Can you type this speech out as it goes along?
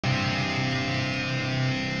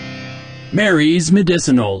Mary's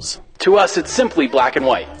Medicinals. To us, it's simply black and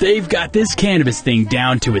white. They've got this cannabis thing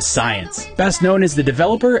down to a science. Best known as the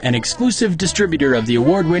developer and exclusive distributor of the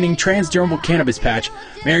award-winning transdermal cannabis patch,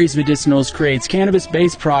 Mary's Medicinals creates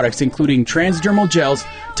cannabis-based products including transdermal gels,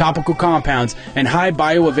 topical compounds, and high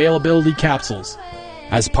bioavailability capsules.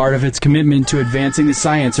 As part of its commitment to advancing the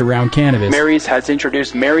science around cannabis, Mary's has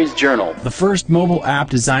introduced Mary's Journal, the first mobile app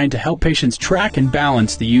designed to help patients track and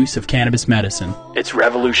balance the use of cannabis medicine. It's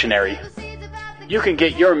revolutionary. You can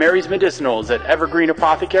get your Mary's Medicinals at Evergreen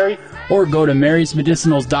Apothecary, or go to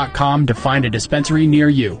marysmedicinals.com to find a dispensary near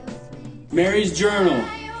you. Mary's Journal.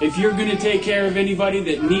 If you're going to take care of anybody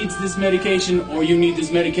that needs this medication, or you need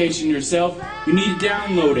this medication yourself, you need to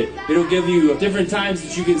download it. It'll give you different times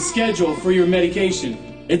that you can schedule for your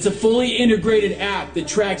medication. It's a fully integrated app that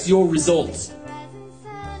tracks your results.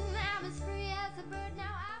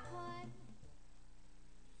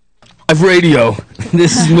 Live radio.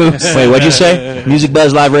 This is Moose. Wait, what'd you say? Music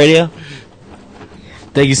Buzz Live Radio?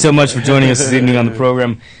 Thank you so much for joining us this evening on the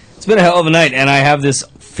program. It's been a hell of a night, and I have this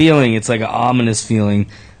feeling, it's like an ominous feeling,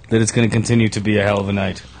 that it's going to continue to be a hell of a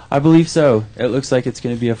night. I believe so. It looks like it's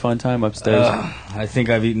going to be a fun time upstairs. I think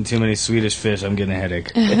I've eaten too many Swedish fish. I'm getting a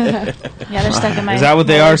headache. Yeah, they're stuck in my... Is that what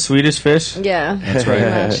they are, Swedish fish? Yeah. That's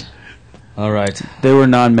right. All right. They were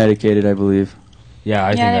non-medicated, I believe. Yeah,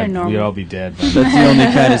 I they're think normal. we'd all be dead. That's the only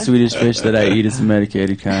kind of Swedish fish that I eat is the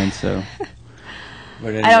medicated kind, so...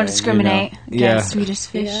 But anyway, I don't discriminate against Yeah. Swedish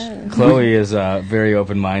fish. Yeah. Chloe is very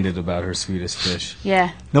open-minded about her Swedish fish.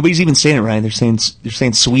 Yeah. Nobody's even saying it right. They're saying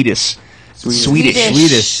Swedish. Swedish.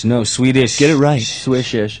 Swedish. No, Swedish. Get it right.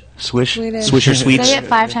 Swishish. Swish. Swedish. Swisher sweets. Say it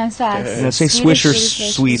 5 times fast. Yeah, say Swisher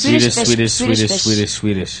sweets. Swedish fish.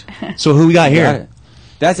 Swedish. So who we got Got here? it.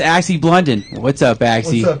 That's Axie Blunden. What's up,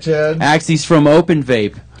 Axie? What's up, Chad? Axie's from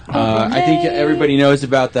O.Penvape. I think everybody knows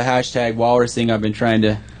about the hashtag walrus thing I've been trying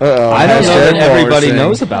to... I don't know that everybody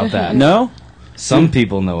knows about that. No? Some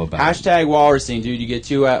people know about it. Hashtag walrusing, dude. You get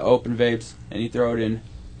 2 open vapes, and you throw it in.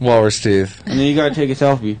 Walrus teeth. And then you gotta take a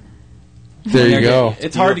selfie. There you go.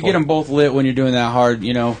 It's hard to get them both lit when you're doing that hard,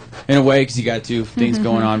 you know, in a way, because you got 2 things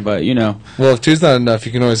going on, but, you know. Well, if 2's not enough,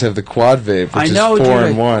 you can always have the quad vape, which I know, is 4 dude.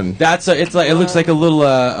 in 1. That's it's like it looks like a little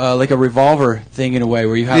like a revolver thing in a way,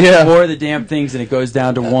 where you have Yeah. 4 of the damn things and it goes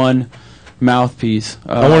down to 1 mouthpiece.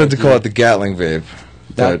 I wanted to call it the Gatling vape.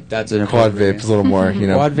 That's an quad vape is a little more, you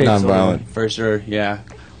know, quad vape's non-violent. for sure. Yeah.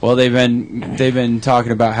 Well, they've been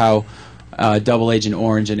talking about how Double Agent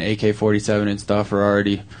Orange and AK-47 and stuff are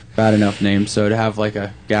already bad enough names. So to have like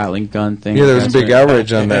a Gatling gun thing. Yeah, there was a big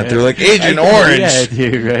outrage on that. They were like, Agent Orange. Yeah,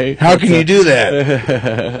 dude, right? How can you do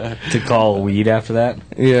that? To call weed after that?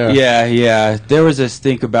 Yeah. Yeah. There was a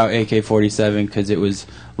stink about AK-47 because it was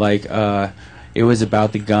like it was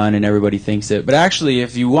about the gun and everybody thinks it. But actually,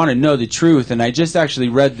 if you want to know the truth, and I just actually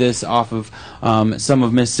read this off of some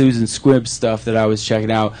of Miss Susan Squibb's stuff that I was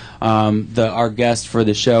checking out, our guest for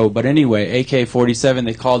the show. But anyway, AK-47,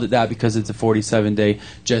 they called it that because it's a 47-day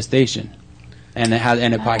gestation, and it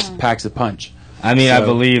packs a punch. I mean, I So-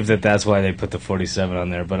 believe that that's why they put the 47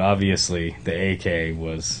 on there, but obviously the AK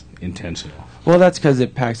was intentional. Well, that's because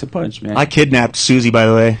it packs a punch, man. I kidnapped Susie, by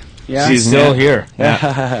the way. Yeah. She's still here.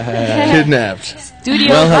 Kidnapped. Studio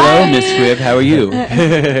Well, hello, five. Miss Squibb. How are you?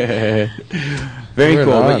 Very Right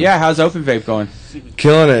cool. on. But yeah, how's O.Penvape going?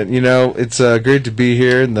 Killing it. You know, it's great to be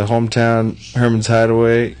here in the hometown Herman's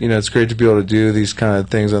Hideaway. You know, it's great to be able to do these kind of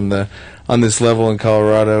things on this level in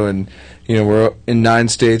Colorado, and you know, we're in 9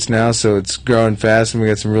 states now, so it's growing fast, and we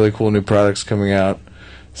got some really cool new products coming out.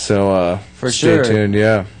 So For stay sure. tuned.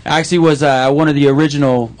 Yeah. Actually, was one of the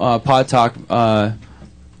original Pod Talk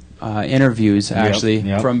interviews, actually,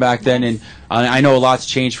 Yep. from back then. And I know a lot's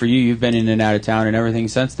changed for you. You've been in and out of town and everything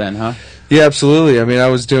since then, huh? Yeah, absolutely. I mean, I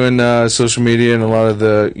was doing social media and a lot of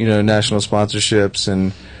the national sponsorships,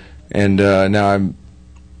 and now I'm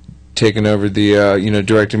taking over the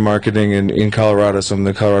directing marketing in Colorado. So I'm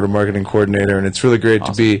the Colorado marketing coordinator, and it's really great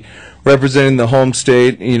to be representing the home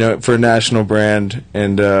state, for a national brand,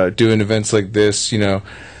 and doing events like this,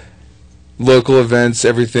 local events,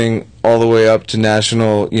 everything all the way up to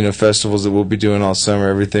national, festivals that we'll be doing all summer.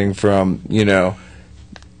 Everything from,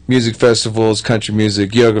 music festivals, country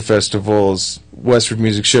music, yoga festivals, Westward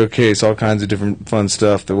Music Showcase, all kinds of different fun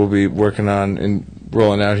stuff that we'll be working on and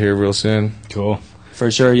rolling out here real soon. Cool. For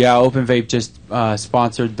sure, yeah. O.Penvape just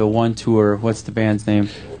sponsored the one tour. What's the band's name?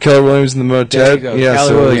 Keller Williams and the Motet. There you go. Yeah, Keller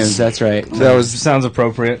so it was- Williams, that's right. That was Sounds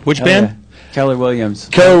appropriate. Which Oh, band? yeah. Keller Williams.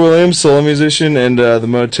 Keller Williams, solo musician, and the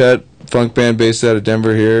Motet, funk band based out of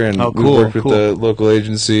Denver here, and Oh, we cool, worked with cool. the local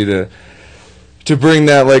agency to bring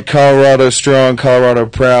that like Colorado strong, Colorado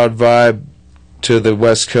proud vibe to the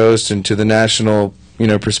West Coast and to the national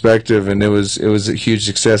perspective, and it was a huge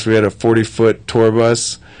success. We had a 40-foot tour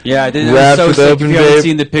bus. Yeah, it was Wrapped so with sick. If you haven't O.Penvape.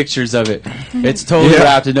 seen the pictures of it, it's totally Yeah.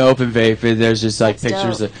 wrapped in O.Penvape, and there's just like That's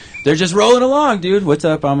pictures dope. of. They're just rolling along, dude. What's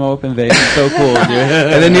up? I'm O.Penvape. It's so cool, dude.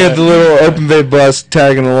 And then you had the little Open bus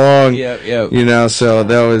tagging along. Yep. So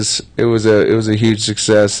it was a huge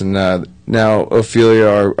success, and now Ophelia,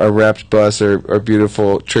 our wrapped bus, our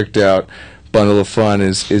beautiful tricked out bundle of fun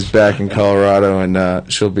is back in Colorado,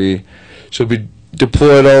 and she'll be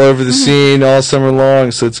deployed all over the scene all summer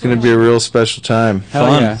long. So it's going to be a real special time. Hell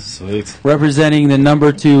Fun. yeah. Sweet. Representing the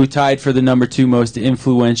number 2, tied for the number 2 most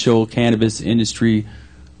influential cannabis industry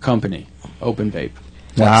company, O.Penvape.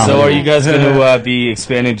 Wow. So are you guys going to be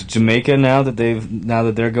expanding to Jamaica now that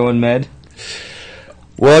they're going med?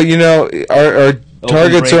 Well, our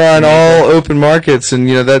targets are on all open markets, and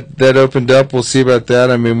that opened up. We'll see about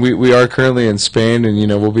that. I mean, we are currently in Spain, and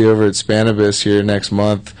we'll be over at Spanibus here next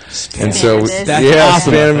month. And so, Spanibus. That's yeah,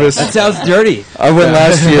 awesome. Spanibus. That sounds dirty. I went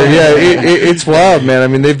last year. Yeah, it's wild, man. I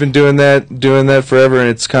mean, they've been doing that forever, and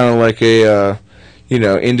it's kind of like a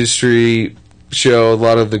industry show. A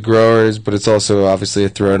lot of the growers, but it's also obviously a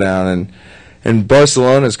throwdown, and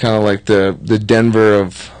Barcelona is kind of like the Denver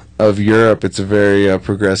of Europe. It's a very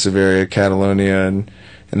progressive area, Catalonia, and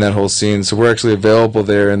that whole scene. So we're actually available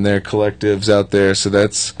there, and their collectives out there. So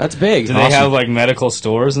that's big. Do they have like medical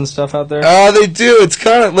stores and stuff out there? they do. It's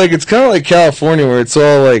kind of like California, where it's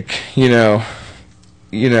all like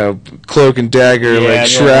cloak and dagger, Yeah, like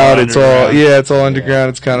it's shroud. all It's all underground. it's all underground.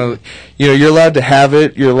 It's kind of you're allowed to have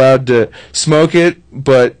it. You're allowed to smoke it,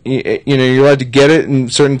 but you're allowed to get it in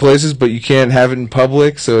certain places, but you can't have it in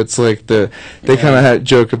public. So it's like they kind of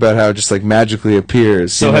joke about how it just like magically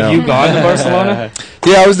appears. So have you gone to Barcelona?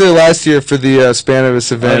 Yeah, I was there last year for the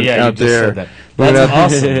Spanibus event you out just there. said that. That's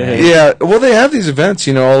awesome. Man. Yeah, well, they have these events,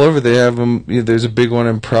 all over. They have them. There's a big one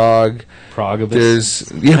in Prague. Prague. There's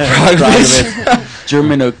Prague.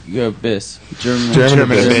 German abyss.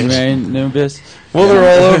 German abyss. Well,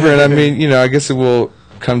 they're all over, and I mean, I guess it will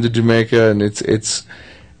come to Jamaica, and it's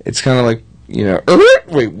kind of like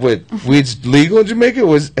wait, what? Weed's legal in Jamaica?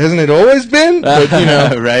 Hasn't it always been? But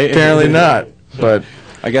Right. apparently not. But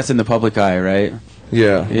I guess in the public eye, right?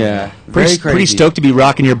 yeah, Yeah. Very Pretty crazy. stoked to be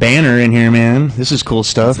rocking your banner in here, man. This is cool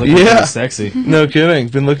stuff. Looking Yeah. pretty sexy. no kidding.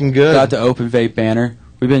 Been looking good. Got the O.Penvape banner.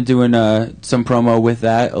 We've been doing some promo with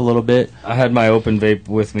that a little bit. I had my O.Penvape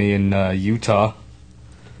with me in Utah.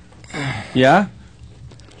 Yeah.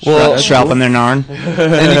 Well, Strapping their narn.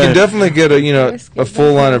 and you can definitely get a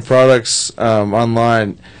full line of products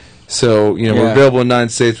online. So we're Yeah. available in 9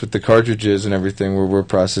 states with the cartridges and everything. Where we're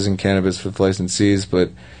processing cannabis with licensees,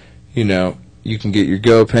 but you can get your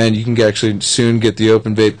Go Pen. You can actually soon get the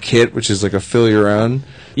O.Penvape kit, which is like a fill your own.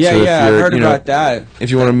 Yeah, So if I've you're, heard about that. If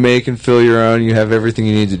you want to make and fill your own, you have everything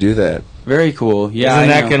you need to do that. Very cool. Yeah. Isn't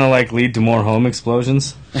that I going to like lead to more home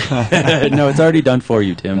explosions? know. No, it's already done for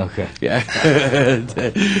you, Tim. Okay. Yeah.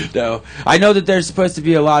 No, I know that there's supposed to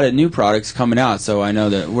be a lot of new products coming out, so I know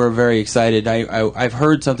that we're very excited. I've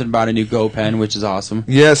heard something about a new Go Pen, which is awesome.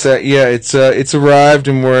 Yes, it's arrived,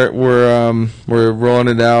 and we're rolling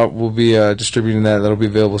it out. We'll be distributing that. That'll be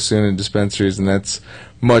available soon in dispensaries, and that's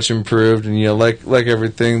much improved. And like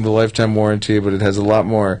everything, the lifetime warranty, but it has a lot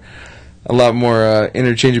more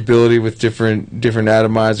interchangeability with different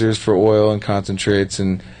atomizers for oil and concentrates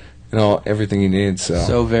and everything you need.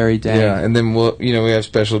 So very dang. yeah, and then we have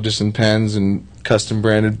special edition pens and custom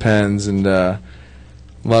branded pens and a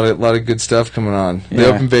lot of good stuff coming on. The Yeah.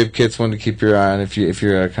 O.Penvape kit's one to keep your eye on if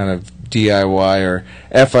you're a kind of DIY or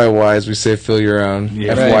FIY, as we say, fill your own.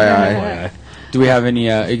 Yeah. FYI. Do we have any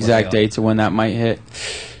exact dates of when that might hit?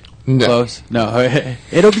 No. Close? No.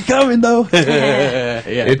 It'll be coming though. Yeah.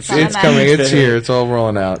 It's on the coming. map. It's here. It's all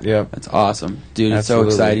rolling out. Yep. That's awesome. Dude, it's so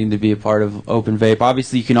Absolutely. exciting to be a part of O.Penvape.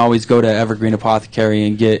 Obviously, you can always go to Evergreen Apothecary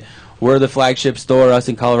and get, we're the flagship store, us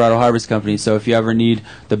in Colorado Harvest Company. So if you ever need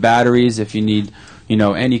the batteries, if you need,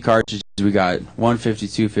 any cartridges, we got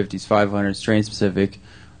 150s, 250s, 500s, strain specific,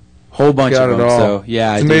 whole bunch Got of it them. all. So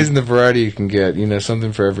yeah, It's dude. amazing the variety you can get.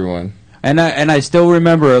 Something for everyone. And I still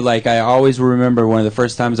remember, like, I always remember one of the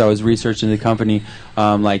first times I was researching the company,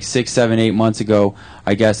 like 6, 7, 8 months ago,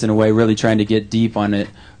 I guess, in a way, really trying to get deep on it.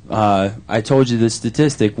 I told you this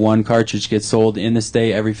statistic: one cartridge gets sold in the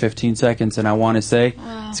state every 15 seconds, and I want to say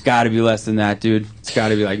it's got to be less than that, dude. It's got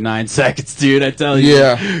to be like 9 seconds, dude. I tell you,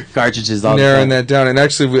 Yeah. cartridges all the Narrowing time. that down, and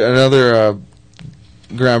actually another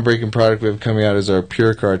groundbreaking product we have coming out is our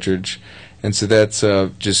pure cartridge, and so that's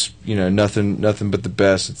just nothing but the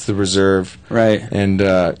best. It's the reserve, Right. and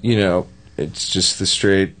it's just the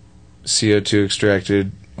straight CO2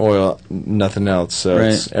 extracted oil, nothing else. So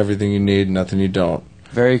it's Right. everything you need, nothing you don't.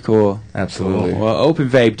 Very cool. Absolutely. Cool. Well,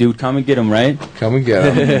 O.Penvape, dude, come and get them, right? Come and get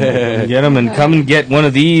them. Get them and come and get one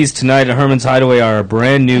of these tonight at Herman's Hideaway, our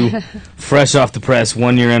brand new, fresh off the press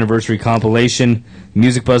 1-year anniversary compilation,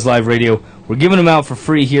 Music Buzz Live Radio. We're giving them out for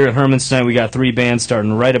free here at Herman's tonight. We got 3 bands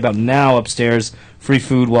starting right about now upstairs. Free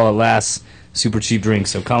food while it lasts. Super cheap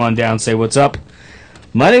drinks. So come on down, say what's up.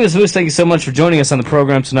 My name is Moose. Thank you so much for joining us on the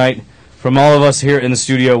program tonight. From all of us here in the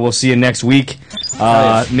studio, we'll see you next week.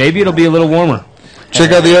 Maybe it'll be a little warmer.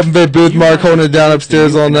 Check out the O.Penvape booth, Mark, holding it down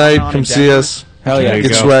upstairs all night. Come see us. Hell yeah.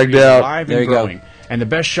 Get swagged out. Live There and you go. growing. And the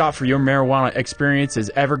best shop for your marijuana experience is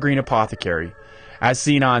Evergreen Apothecary. As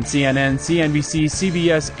seen on CNN, CNBC,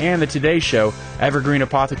 CBS, and The Today Show, Evergreen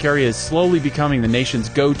Apothecary is slowly becoming the nation's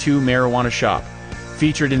go-to marijuana shop.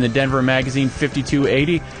 Featured in the Denver magazine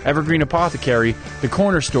 5280, Evergreen Apothecary, the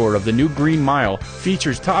corner store of the new Green Mile,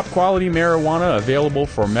 features top-quality marijuana available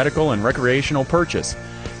for medical and recreational purchase.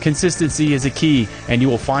 Consistency is a key, and you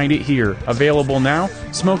will find it here. Available now,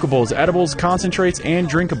 smokables, edibles, concentrates, and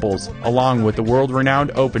drinkables, along with the world-renowned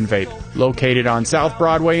O.Penvape. Located on South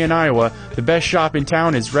Broadway in Iowa, the best shop in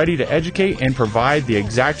town is ready to educate and provide the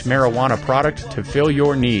exact marijuana product to fill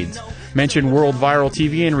your needs. Mention World Viral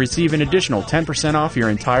TV and receive an additional 10% off your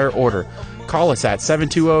entire order. Call us at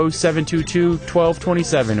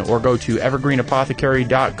 720-722-1227 or go to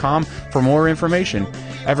evergreenapothecary.com for more information.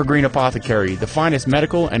 Evergreen Apothecary, the finest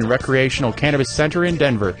medical and recreational cannabis center in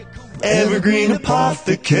Denver. Evergreen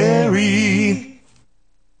Apothecary.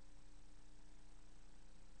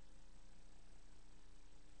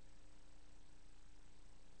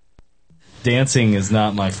 Dancing is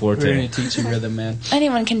not my We're going forte. to teach you rhythm, man.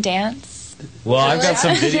 Anyone can dance. Well, I've got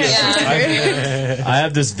some videos. I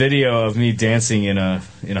have this video of me dancing in a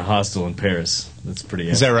hostel in Paris. That's pretty.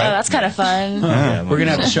 Is that Oh, right? that's kind of fun. Yeah, We're gonna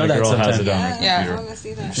have to show my that girl has sometime. it on her Yeah, I computer. want to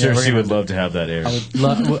see that. I'm sure we're she gonna would love to have that aired.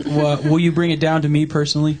 I would will you bring it down to me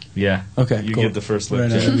personally? Yeah. Okay, You cool. get the first lip. Right,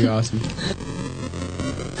 too. that'd be awesome.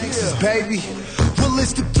 Baby,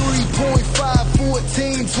 ballistic 3.5,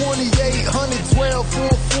 14, 28, 112,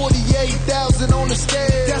 448,000 on the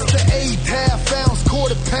scale. That's the 8 half-ounce,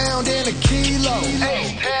 quarter pound, and a kilo.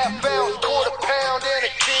 8 half-ounce, quarter pound, and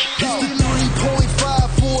a kilo. It's the 3.5,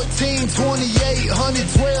 14, 28,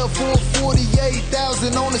 112,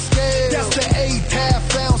 448,000 on the scale. That's the 8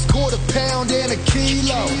 half-ounce, quarter pound, and a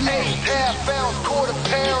kilo. 8 half-ounce, quarter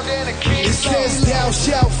pound, and a kilo. It says thou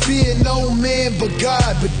shalt fear no man but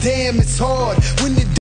God, but damn, it's hard when the